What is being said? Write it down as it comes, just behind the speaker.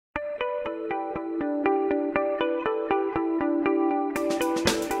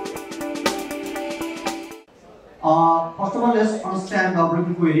First of all, let's understand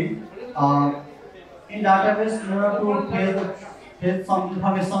WP query. In database, in order to paste some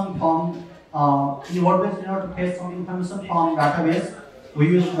information from in WordPress, in order to paste some information from database, we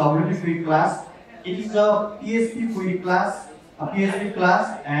use WP query class. It is a PHP query class,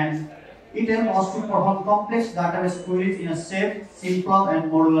 and it helps us to perform complex database queries in a safe, simple,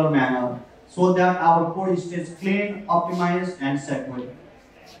 and modular manner, so that our code stays clean, optimized, and secure.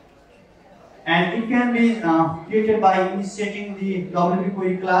 And it can be created by initiating the WP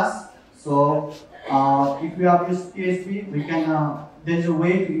query class. So if we have used PHP, we can there is a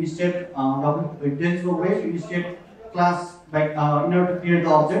way to initiate class by in order to create the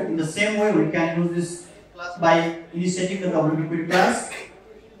object. In the same way, we can use this class by initiating the WP query class,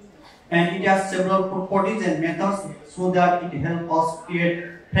 and it has several properties and methods so that it helps us create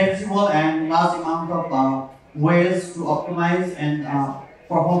flexible and large amount of ways to optimize and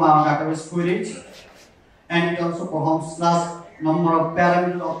perform our database queries. And it also performs large number of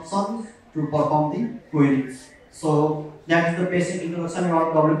parameter options to perform the queries. So that is the basic introduction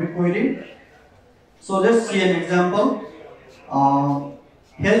about WP query. So let's see an example.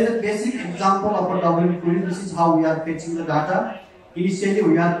 Here is the basic example of a WP query. This is how we are fetching the data. Initially,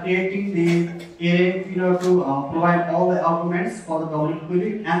 we are creating the array in order to provide all the arguments for the WP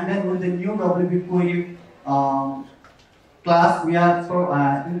query, and then with the new WP query class, we are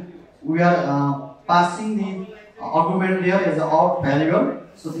passing the argument there as an out variable.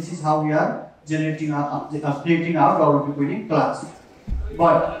 So this is how we are generating creating our WP query class.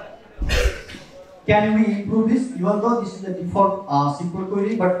 But can we improve this? Even though this is the default simple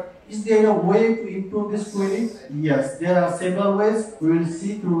query, but is there a way to improve this query? Yes, there are several ways. We will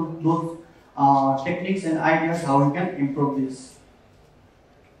see through those techniques and ideas how we can improve this.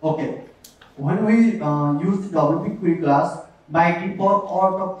 Okay, when we use the WP query class, by default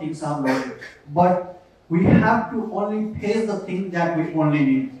all of things are loaded, but we have to only paste the thing that we only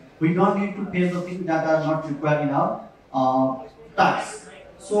need. We don't need to paste the things that are not required in our task.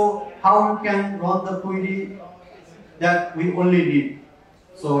 So how we can run the query that we only need?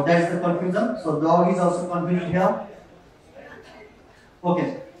 So that is the confusion. So dog is also confused here.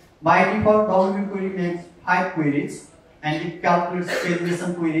 Okay. By default, WP query makes 5 queries, and it calculates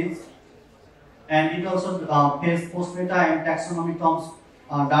pagination queries, and it also pastes post meta and taxonomy terms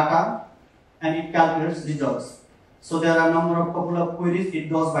data, and it calculates results. So there are a couple of queries it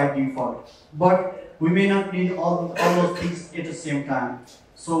does by default, but we may not need all those things at the same time.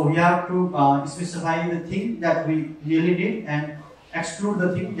 So we have to specify the thing that we really need and exclude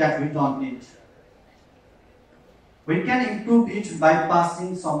the thing that we don't need. We can improve it by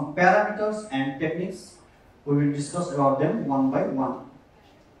passing some parameters and techniques. We will discuss about them one by one.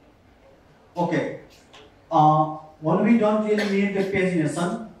 Okay. When we don't really need the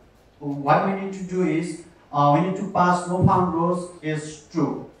pagination, what we need to do is we need to pass no found rows as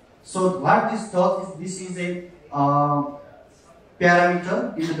true. So what this does is this is a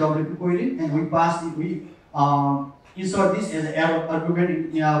parameter in the WP query, and we pass it. We insert this as an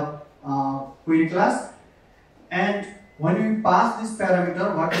argument in our query class, and when we pass this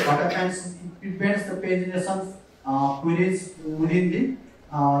parameter, what happens is it prevents the pagination queries within the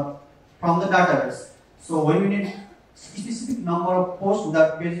from the database. So when we need specific number of posts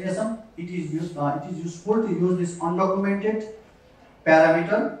without pagination, it is useful to use this undocumented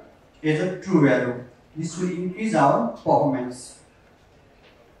parameter as a true value. This will increase our performance.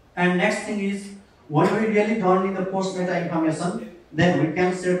 And next thing is, when we really don't need the post meta information, then we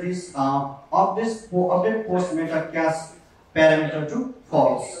can set this update post meta cache parameter to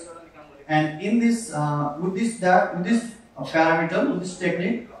false. And in this with this parameter, with this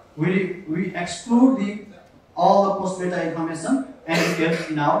technique, we exclude all the post meta information, and it helps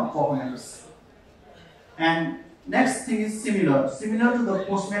in our performance. And next thing is similar to the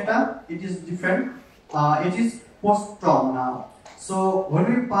post meta. It is different. It is post term now. So when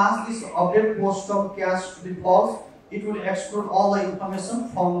we pass this update post term cache to be false, it will exclude all the information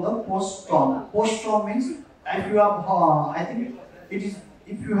from the post term. Post term means if you have, I think it is,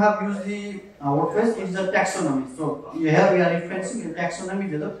 if you have used the WordPress, it is a taxonomy. So here we are referencing the taxonomy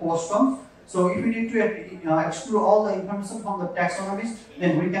with the post term. So if we need to exclude all the information from the taxonomies,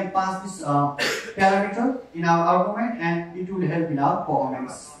 then we can pass this parameter in our argument, and it will help in our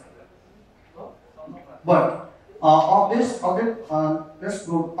performance. But update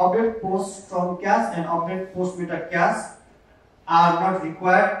post term cache and update post meta cache are not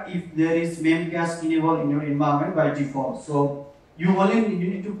required if there is mem cache enabled in your environment by default. So you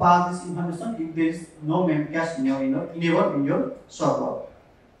need to pass this information if there is no mem cache enabled in your server.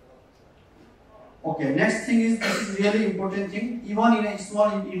 Okay, next thing is, this is really important thing. Even in a small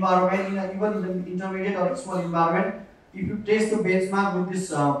environment, even in an intermediate or small environment, if you test the benchmark with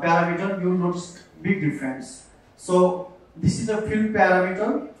this parameter, you will notice big difference. So this is a field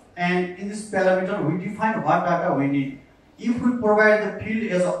parameter, and in this parameter we define what data we need. If we provide the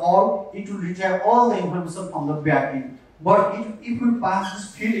field as all, it will retrieve all the information from the backend. But if we pass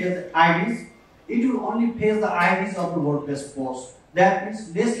this field as IDs, it will only fetch the IDs of the WordPress post. That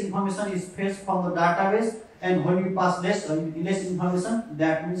means less information is fetched from the database, and when we pass less information,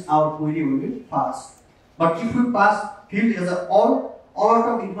 that means our query will be fast. But if we pass field as all lot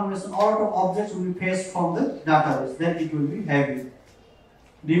of information, all lot of objects will be fetched from the database, then it will be heavy.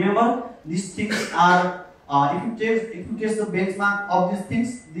 Remember, these things are if you test the benchmark of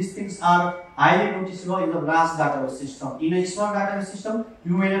these things are highly noticeable in the large database system. In a small database system,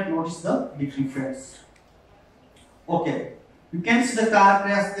 you may not notice the big difference. Okay, you can see the car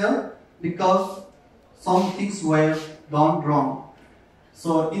crash there because some things were done wrong.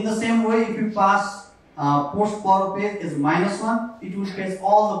 So in the same way, if you pass post per page is -1, it will fetch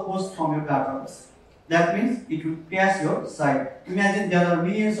all the posts from your database. That means it will crash your site. Imagine there are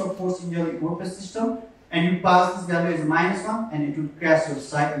millions of posts in your WordPress system, and you pass this value as -1, and it will crash your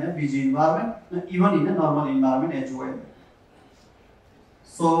site in a busy environment, even in a normal environment as well.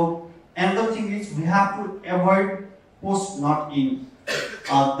 So another thing is, we have to avoid post not in.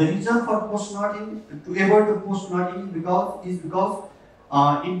 The reason for post not in, to avoid the post not in, because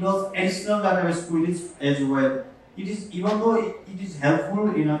it does additional database queries as well. It is, even though it is helpful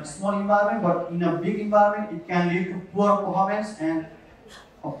in a small environment, but in a big environment it can lead to poor performance and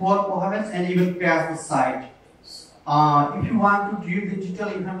even crash the site. If you want to read the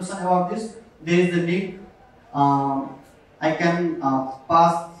detailed information about this, there is the link. I can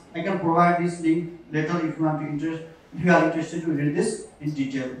provide this link later if you are interested to read this in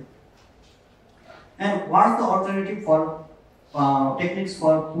detail. And what's the alternative for techniques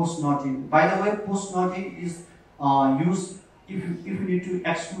for post not in? By the way, post not in is used if you need to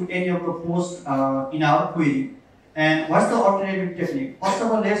exclude any of the posts in our query. And what's the alternative technique? First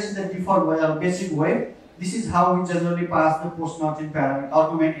of all, let's see the default way or basic way. This is how we generally pass the post not in parameter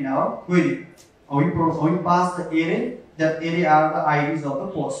argument in our query. We pass the array. That array are the IDs of the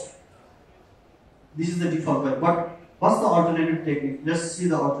post. This is the default way. But what's the alternative technique? Let's see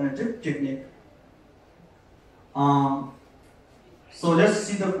the alternative technique. So let's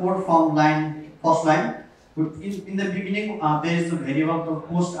see the code from first line. In the beginning, there is a variable called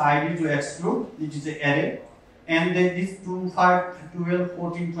post ID to exclude, which is an array. And then these 2, 5, 12,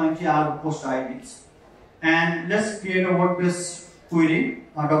 14, 20 are the post IDs. And let's create a WordPress query,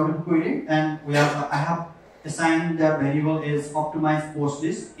 a WP query, and I have assigned the variable is optimized post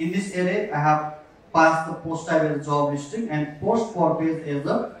list. In this array, I have passed the post type as job listing, and post per page is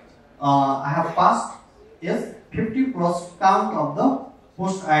the I have passed is 50 plus count of the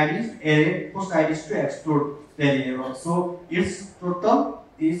post IDs array, post IDs to exclude variable. So its total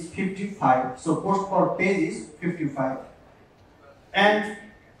is 55. So post per page is 55. And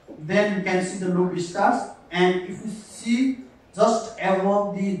then you can see the loop starts, and if you see just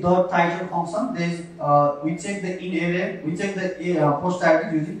above the title function, there is we check the in array, we check the post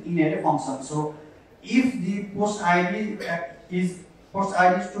ID using in array function. So if the post ID is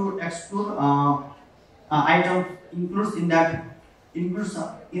to exclude item includes in that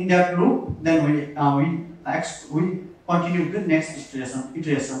loop, then we continue the next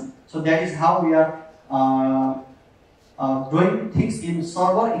iteration. So that is how we are doing things in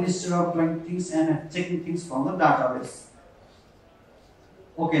server instead of doing things and checking things from the database.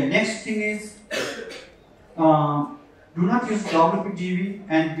 Okay, next thing is do not use WP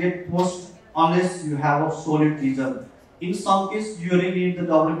and get post unless you have a solid reason. In some cases, you really need the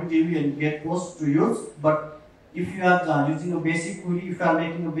WP and get post to use, but if you are using a basic query, if you are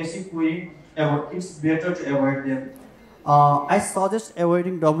making a basic query, it's better to avoid them. I suggest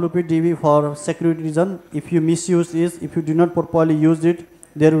avoiding WP for security reason. If you misuse it, if you do not properly use it,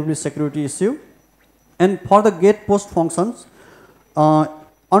 there will be security issue. And for the get post functions,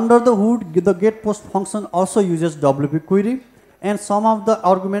 under the hood, the get post function also uses WP query, and some of the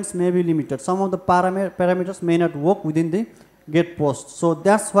arguments may be limited. Some of the parameters may not work within the get post. So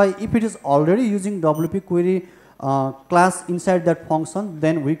that's why if it is already using WP query class inside that function,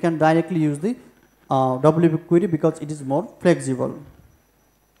 then we can directly use the WP query because it is more flexible.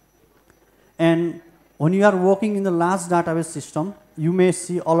 And when you are working in the large database system, you may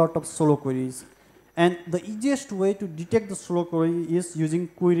see a lot of solo queries. And the easiest way to detect the solo query is using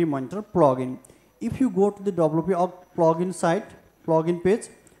Query Monitor plugin. If you go to the WP plugin site, plugin page,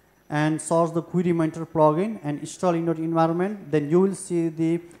 and search the Query Monitor plugin and install in your environment, then you will see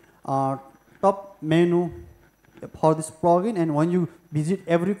the top menu for this plugin, and when you visit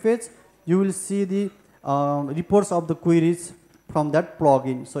every page, you will see the reports of the queries from that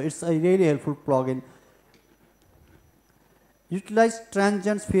plugin. So it's a really helpful plugin. Utilize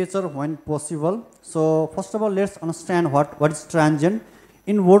transients feature when possible. So first of all, let's understand what is transient.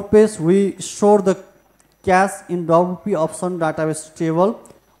 In WordPress, we store the cache in WP option database table,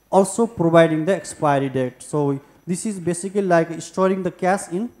 also providing the expiry date. So this is basically like storing the cache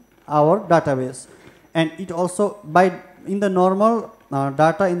in our database, and it also in the normal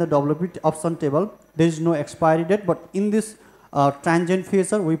data in the WP option table, there is no expiry date, but in this transient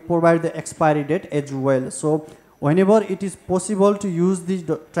feature we provide the expiry date as well. So whenever it is possible to use this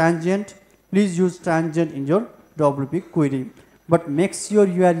transient, please use transient in your WP query, but make sure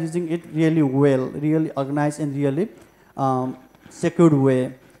you are using it really well, really organized and really secured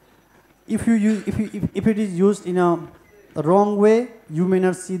way. If it is used in a wrong way, you may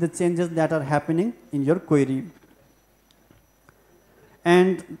not see the changes that are happening in your query.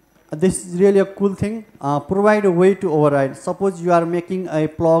 And this is really a cool thing. Provide a way to override. Suppose you are making a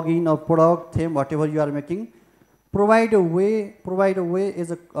plugin or product theme, whatever you are making. Provide a way is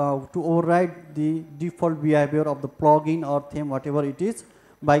to override the default behavior of the plugin or theme, whatever it is,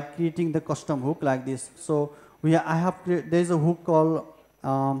 by creating the custom hook like this. So there is a hook called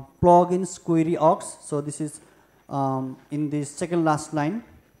plugins query aux. So this is in the second last line.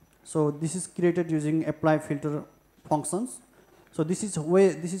 So this is created using apply filter functions. So this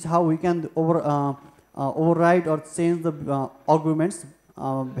is how we can override or change the arguments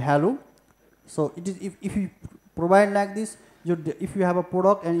value. So it is if you provide like this, if you have a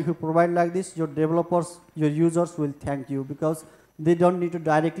product and if you provide like this, your developers, your users will thank you, because they don't need to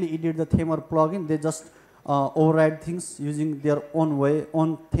directly edit the theme or plugin. They just override things using their own way,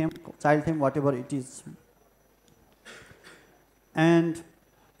 own theme, child theme, whatever it is. And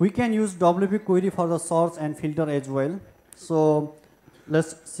we can use WP query for the search and filter as well. So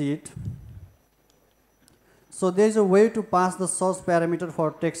let's see it. So there is a way to pass the source parameter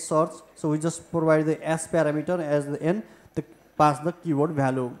for text search. So we just provide the S parameter as the N to pass the keyword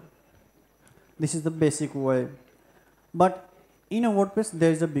value. This is the basic way. But in a WordPress,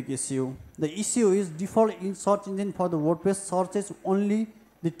 there is a big issue. The issue is default in search engine for the WordPress searches only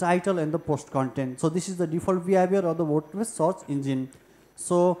the title and the post content. So this is the default behavior of the WordPress search engine.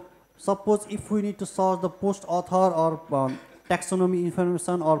 So suppose if we need to search the post author or taxonomy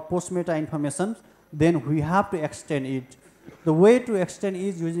information or post meta information, then we have to extend it. The way to extend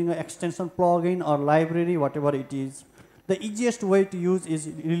is using an extension plugin or library, whatever it is. The easiest way to use is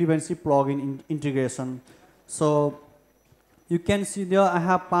relevancy plugin integration. So you can see there I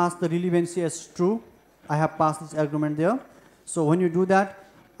have passed the relevancy as true. I have passed this argument there. So when you do that,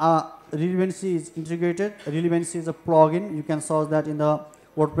 relevancy is integrated. Relevancy is a plugin. You can search that in the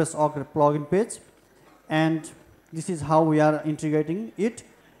WordPress plugin page. And this is how we are integrating it.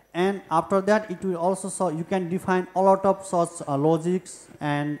 And after that, it will also you can define a lot of search logics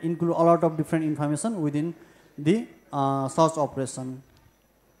and include a lot of different information within the search operation.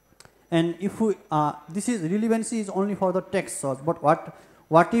 And if we this is relevancy is only for the text search, but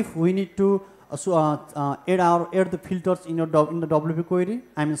what if we need to add the filters in the WP query?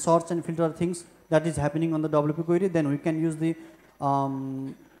 I mean search and filter things that is happening on the WP query. Then we can use the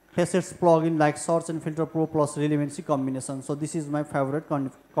facets plugin like search and filter pro plus relevancy combination. So this is my favorite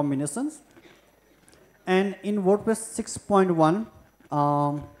combinations. And in WordPress 6.1,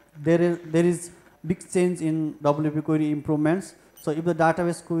 there is big change in WP query improvements. So if the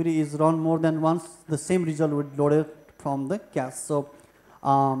database query is run more than once, the same result will be loaded from the cache. So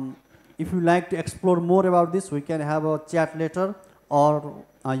if you like to explore more about this, we can have a chat later, or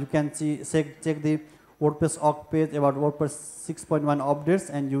you can check the WordPress org page about WordPress 6.1 updates,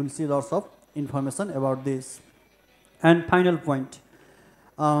 and you will see lots of information about this. And final point,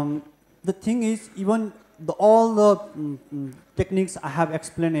 the thing is, even all the techniques I have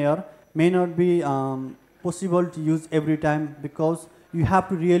explained here may not be possible to use every time, because you have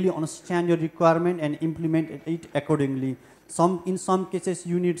to really understand your requirement and implement it accordingly. In some cases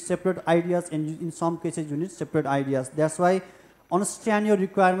you need separate ideas, and in some cases you need separate ideas. That's why understand your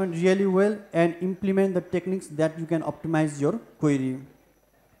requirement really well and implement the techniques that you can optimize your query.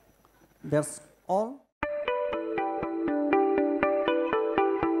 That's all.